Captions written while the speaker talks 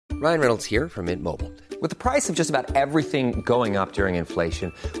Ryan Reynolds here from Mint Mobile. With the price of just about everything going up during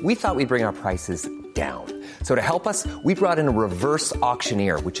inflation, we thought we'd bring our prices down. So to help us, we brought in a reverse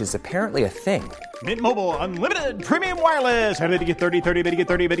auctioneer, which is apparently a thing. Mint Mobile Unlimited Premium Wireless. How to get 30, 30, bit to get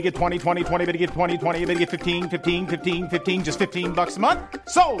 30, bit to get 20, 20, 20, bit to get 20, 20, bit to get 15, 15, 15, 15, just $15 a month?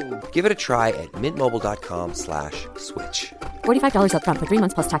 Sold! Give it a try at mintmobile.com/switch. $45 up front for 3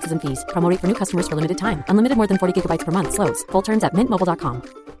 months plus taxes and fees. Promo rate for new customers for limited time. Unlimited more than 40 gigabytes per month. Slows full terms at mintmobile.com.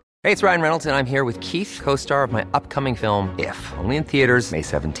 Hey, it's Ryan Reynolds, and I'm here with Keith, co-star of my upcoming film, If, only in theaters May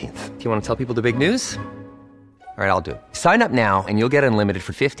 17th. Do you want to tell people the big news? All right, I'll do it. Sign up now and you'll get unlimited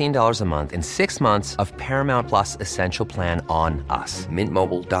for $15 a month and 6 months of Paramount Plus Essential Plan on us.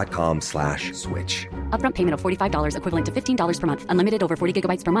 Mintmobile.com/switch. Upfront payment of $45 equivalent to $15 per month. Unlimited over 40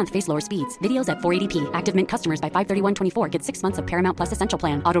 gigabytes per month. Face lower speeds. Videos at 480p. Active Mint customers by 531.24 get 6 months of Paramount Plus Essential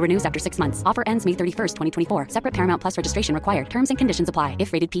Plan. Auto renews after 6 months. Offer ends May 31st, 2024. Separate Paramount Plus registration required. Terms and conditions apply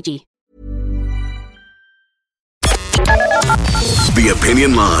if rated PG. The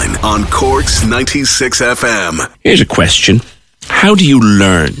Opinion Line on Cork's 96 FM. Here's a question. How do you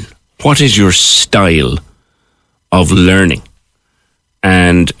learn? What is your style of learning?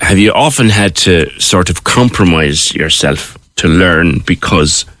 And have you often had to sort of compromise yourself to learn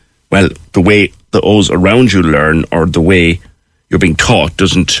because, well, the way those around you learn or the way you're being taught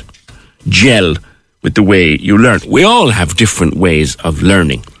doesn't gel with the way you learn? We all have different ways of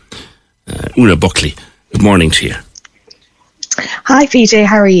learning. Una Buckley, good morning to you. Hi, PJ.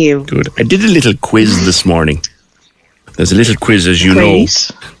 How are you? Good. I did a little quiz this morning. There's a little quiz, as you know,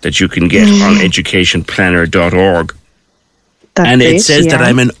 that you can get on educationplanner.org. And it says that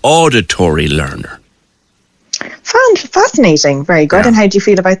I'm an auditory learner. Fascinating. Very good. Yeah. And how do you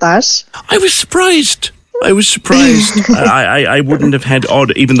feel about that? I was surprised. I wouldn't have had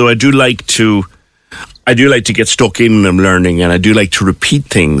even though I do like to get stuck in them learning, and I do like to repeat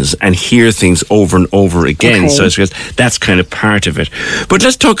things and hear things over and over again. Okay. So I suppose that's kind of part of it. But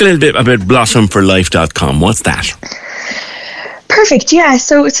let's talk a little bit about blossomforlife.com. What's that? Perfect. Yeah.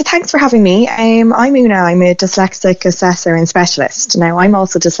 So thanks for having me. I'm Una. I'm a dyslexic assessor and specialist. Now, I'm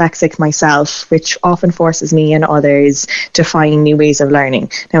also dyslexic myself, which often forces me and others to find new ways of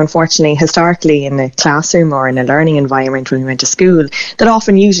learning. Now, unfortunately, historically in a classroom or in a learning environment when we went to school, that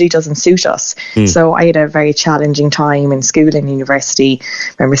often usually doesn't suit us. So I had a very challenging time in school and university. I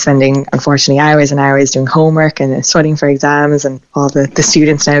remember spending, unfortunately, hours and hours doing homework and studying for exams, and all the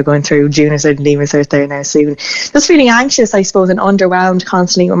students now going through junior cert and leaving cert there now soon. Just feeling anxious, I suppose, and underwhelmed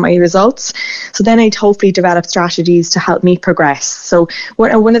constantly with my results. So then I'd hopefully develop strategies to help me progress. So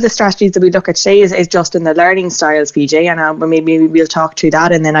one of the strategies that we look at today is just in the learning styles, PJ, and maybe we'll talk through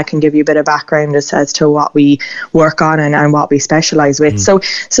that, and then I can give you a bit of background as to what we work on and what we specialise with. So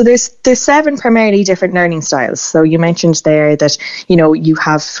there's 7 primarily different learning styles. So you mentioned there that you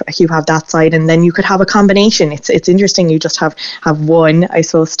have that side, and then you could have a combination. It's interesting. You just have one, I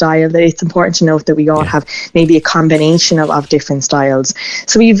suppose, style. That it's important to note that we all have maybe a combination of different styles.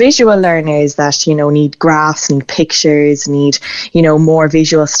 So we visual learners that need graphs, need pictures, need more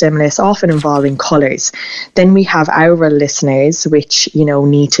visual stimulus, often involving colours. Then we have oral listeners, which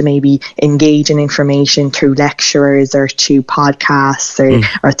need to maybe engage in information through lecturers or through podcasts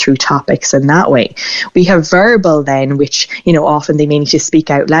or through topics in that way. We have verbal then, which often they may need to speak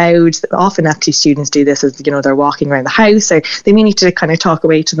out loud. Often actually students do this as they're walking around the house, or they may need to kind of talk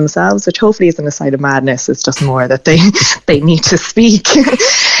away to themselves, which hopefully isn't a sign of madness. It's just more that they need to speak.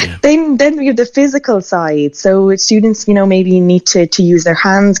 Yeah. Then we have the physical side. So students, maybe need to use their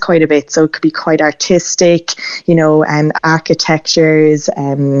hands quite a bit. So it could be quite artistic, and architectures,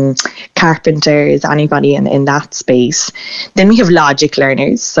 carpenters, anybody in that space. Then we have logic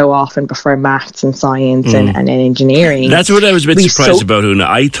learners. So often prefer maths and science and engineering. That's what I was a bit surprised about, Una.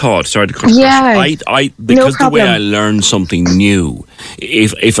 I thought, sorry to cut because the way I learn something new,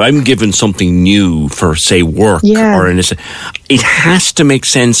 if I'm given something new for, say, work or it has to make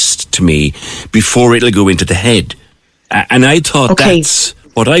sense to me before it'll go into the head. And I thought that's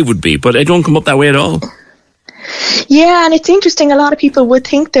what I would be, but I don't come up that way at all. Yeah, and it's interesting. A lot of people would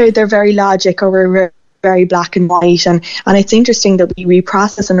think they're very logic or very black and white, and it's interesting that we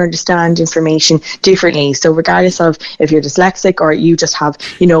process and understand information differently. So regardless of if you're dyslexic or you just have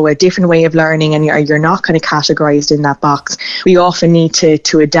a different way of learning and you're not kind of categorized in that box, we often need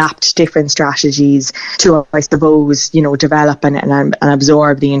to adapt different strategies to, I suppose, develop and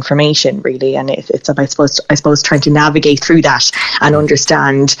absorb the information really. And it's I suppose trying to navigate through that and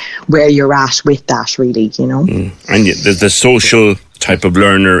understand where you're at with that really. And the social type of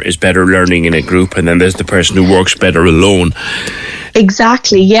learner is better learning in a group, and then there's the person who works better alone.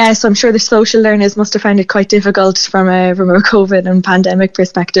 Exactly, yes. I'm sure the social learners must have found it quite difficult from a COVID and pandemic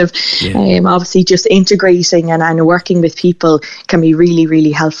perspective. Obviously, just integrating and working with people can be really,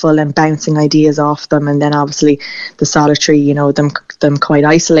 really helpful, and bouncing ideas off them. And then obviously the solitary, them quite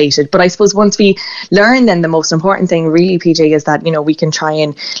isolated. But I suppose once we learn, then the most important thing really, PJ, is that, we can try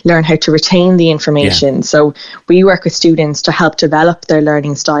and learn how to retain the information. Yeah. So we work with students to help develop their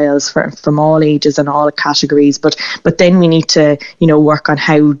learning styles from all ages and all categories. But then we need to, work on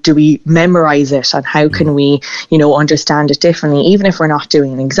how do we memorize it, and how can we, understand it differently, even if we're not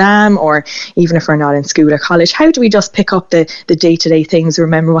doing an exam, or even if we're not in school or college. How do we just pick up the day-to-day things,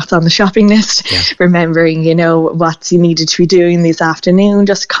 remember what's on the shopping list, remembering, what's you needed to be doing this afternoon,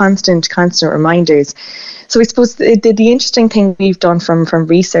 just constant reminders. So I suppose the interesting thing we've done from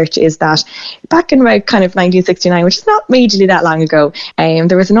research is that back in about kind of 1969, which is not majorly that long ago,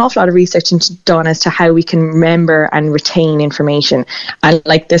 there was an awful lot of research done as to how we can remember and retain information. And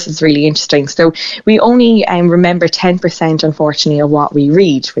this is really interesting. So we only remember 10%, unfortunately, of what we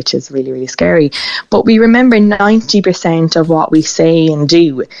read, which is really, really scary. But we remember 90% of what we say and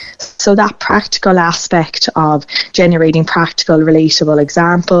do. So that practical aspect of generating practical, relatable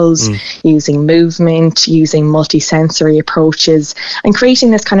examples, using movement, using multi-sensory approaches, and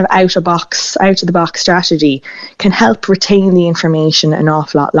creating this kind of out of the box strategy can help retain the information an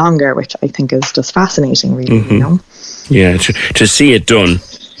awful lot longer, which I think is just fascinating, really. Yeah, to see it done,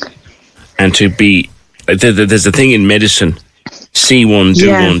 and to be there's a thing in medicine: see one, do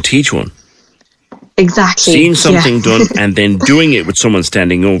one, teach one. Exactly. Seeing something done and then doing it with someone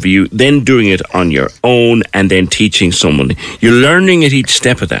standing over you, then doing it on your own, and then teaching someone. You're learning at each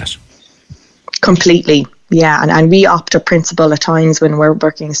step of that. Completely. Yeah, and we opt a principle at times when we're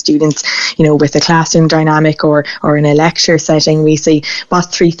working with students, with a classroom dynamic or in a lecture setting. We say,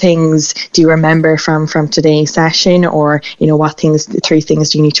 what 3 things do you remember from today's session? Or, what 3 things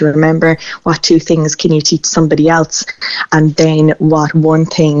do you need to remember? What 2 things can you teach somebody else? And then what 1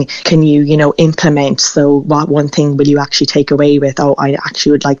 thing can you, implement? So what 1 thing will you actually take away with? Oh, I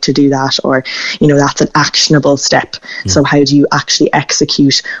actually would like to do that. Or, that's an actionable step. So how do you actually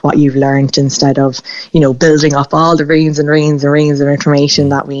execute what you've learned, instead of, building up all the reams and reams and reams of information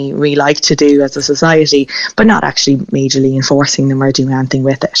that we like to do as a society, but not actually majorly enforcing them or doing anything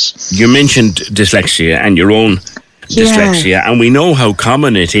with it. You mentioned dyslexia and your own dyslexia, and we know how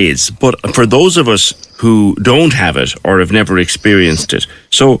common it is, but for those of us who don't have it or have never experienced it,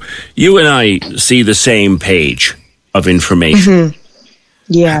 so you and I see the same page of information.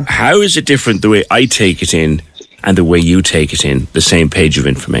 Yeah. How is it different the way I take it in and the way you take it in, the same page of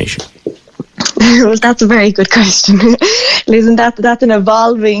information? Well, that's a very good question. Listen, that's an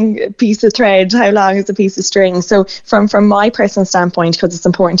evolving piece of thread. How long is a piece of string? So from my personal standpoint, because it's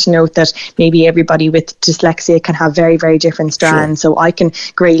important to note that maybe everybody with dyslexia can have very, very different strands. Sure. So I can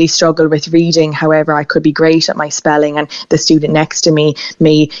greatly struggle with reading. However, I could be great at my spelling, and the student next to me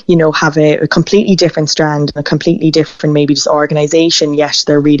may, have a completely different strand, a completely different maybe just organisation, yet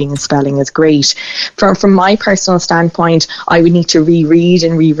their reading and spelling is great. From my personal standpoint, I would need to reread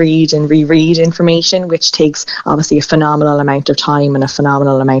and reread and reread information, which takes obviously a phenomenal amount of time and a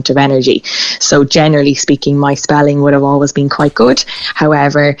phenomenal amount of energy. So generally speaking, my spelling would have always been quite good.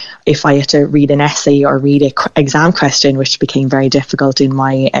 However, if I had to read an essay or read an exam question, which became very difficult in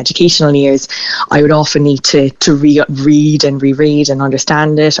my educational years, I would often need to read and reread and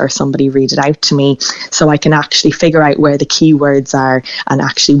understand it, or somebody read it out to me, so I can actually figure out where the keywords are and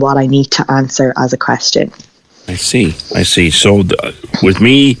actually what I need to answer as a question. I see. So with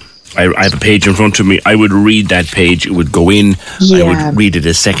me, I have a page in front of me. I would read that page. It would go in. I would read it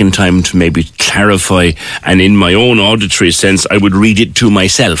a second time to maybe clarify. And in my own auditory sense, I would read it to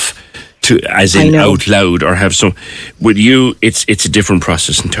myself, as in out loud, or have some. With you, it's a different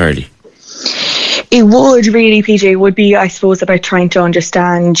process entirely. It would really, PJ, would be, I suppose, about trying to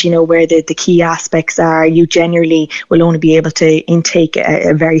understand, where the key aspects are. You generally will only be able to intake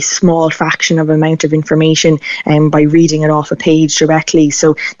a very small fraction of amount of information by reading it off a page directly.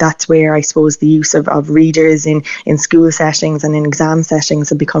 So that's where I suppose the use of readers in school settings and in exam settings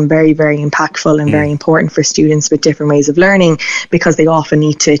have become very, very impactful and very important for students with different ways of learning, because they often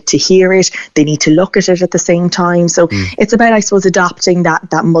need to hear it, they need to look at it at the same time. So it's about, I suppose, adopting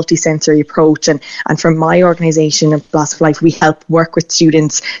that multi-sensory approach. And from my organisation of Blossom Life, we help work with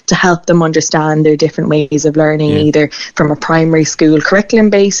students to help them understand their different ways of learning, either from a primary school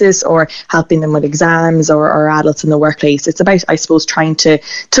curriculum basis or helping them with exams or adults in the workplace. It's about, I suppose, trying to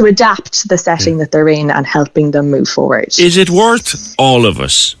adapt the setting that they're in and helping them move forward. Is it worth all of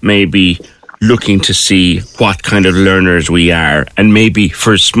us maybe looking to see what kind of learners we are, and maybe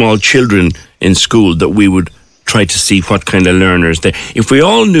for small children in school that we would try to see what kind of learners they. If we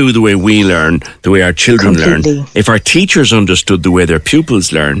all knew the way we learn, the way our children learn, if our teachers understood the way their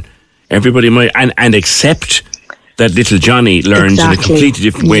pupils learn, everybody might and accept that little Johnny learns in a completely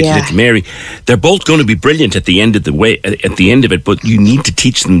different way to little Mary. They're both going to be brilliant at the end of it, but you need to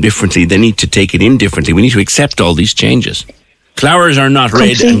teach them differently. They need to take it in differently. We need to accept all these changes. Flowers are not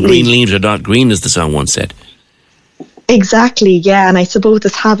red and green leaves are not green, as the song once said. Exactly, yeah, and I suppose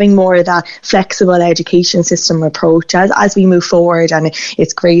it's having more of that flexible education system approach as we move forward, and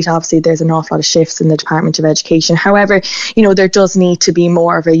it's great. Obviously, there's an awful lot of shifts in the Department of Education. However, there does need to be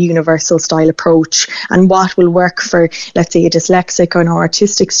more of a universal style approach, and what will work for, let's say, a dyslexic or an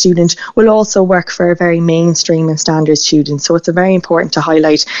autistic student will also work for a very mainstream and standard student. So it's very important to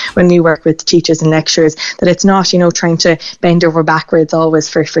highlight when we work with teachers and lecturers that it's not, trying to bend over backwards always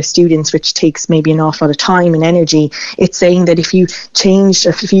for students, which takes maybe an awful lot of time and energy. It's saying that if you changed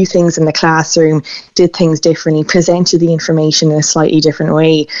a few things in the classroom, did things differently, presented the information in a slightly different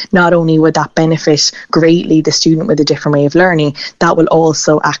way, not only would that benefit greatly the student with a different way of learning, that will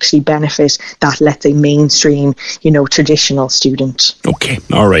also actually benefit that, let's say, mainstream, traditional student. Okay,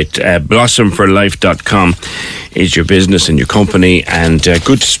 all right. Blossomforlife.com is your business and your company, and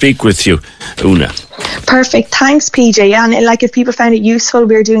good to speak with you, Una. Perfect. Thanks, PJ. And if people found it useful,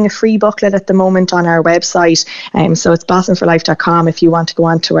 we're doing a free booklet at the moment on our website. So it's blossomforlife.com. If you want to go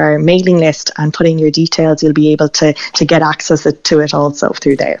onto our mailing list and put in your details, you'll be able to get access to it also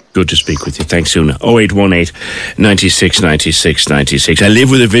through there. Good to speak with you. Thanks, Una. 0818 96 96 96. I live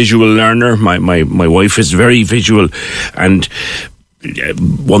with a visual learner. My wife is very visual, and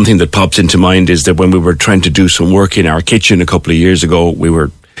one thing that pops into mind is that when we were trying to do some work in our kitchen a couple of years ago, we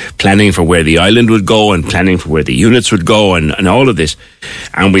were planning for where the island would go and planning for where the units would go and all of this.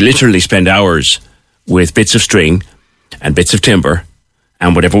 And we literally spent hours with bits of string and bits of timber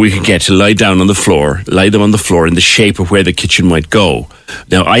and whatever we could get to lie them on the floor in the shape of where the kitchen might go.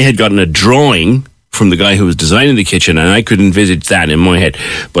 Now, I had gotten a drawing from the guy who was designing the kitchen, and I could envisage that in my head,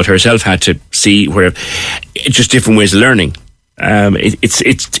 but herself had to see where, just different ways of learning.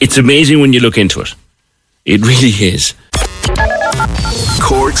 It's amazing when you look into it. It really is.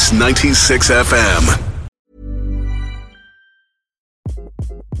 Corks 96 FM.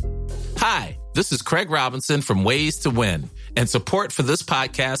 Hi, this is Craig Robinson from Ways to Win, and support for this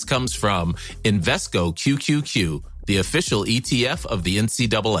podcast comes from Invesco QQQ, the official ETF of the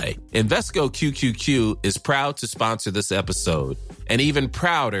NCAA. Invesco QQQ is proud to sponsor this episode, and even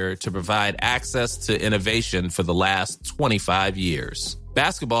prouder to provide access to innovation for the last 25 years.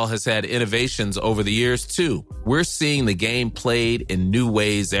 Basketball has had innovations over the years, too. We're seeing the game played in new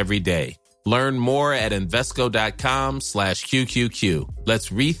ways every day. Learn more at Invesco.com/QQQ. Let's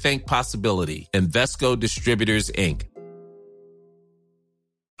rethink possibility. Invesco Distributors, Inc.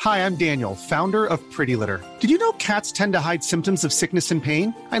 Hi, I'm Daniel, founder of Pretty Litter. Did you know cats tend to hide symptoms of sickness and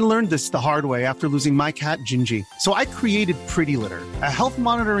pain? I learned this the hard way after losing my cat, Gingy. So I created Pretty Litter, a health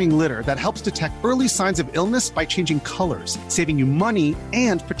monitoring litter that helps detect early signs of illness by changing colors, saving you money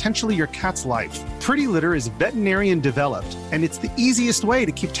and potentially your cat's life. Pretty Litter is veterinarian developed, and it's the easiest way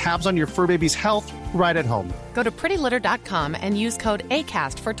to keep tabs on your fur baby's health right at home. Go to prettylitter.com and use code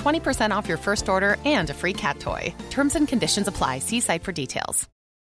ACAST for 20% off your first order and a free cat toy. Terms and conditions apply. See site for details.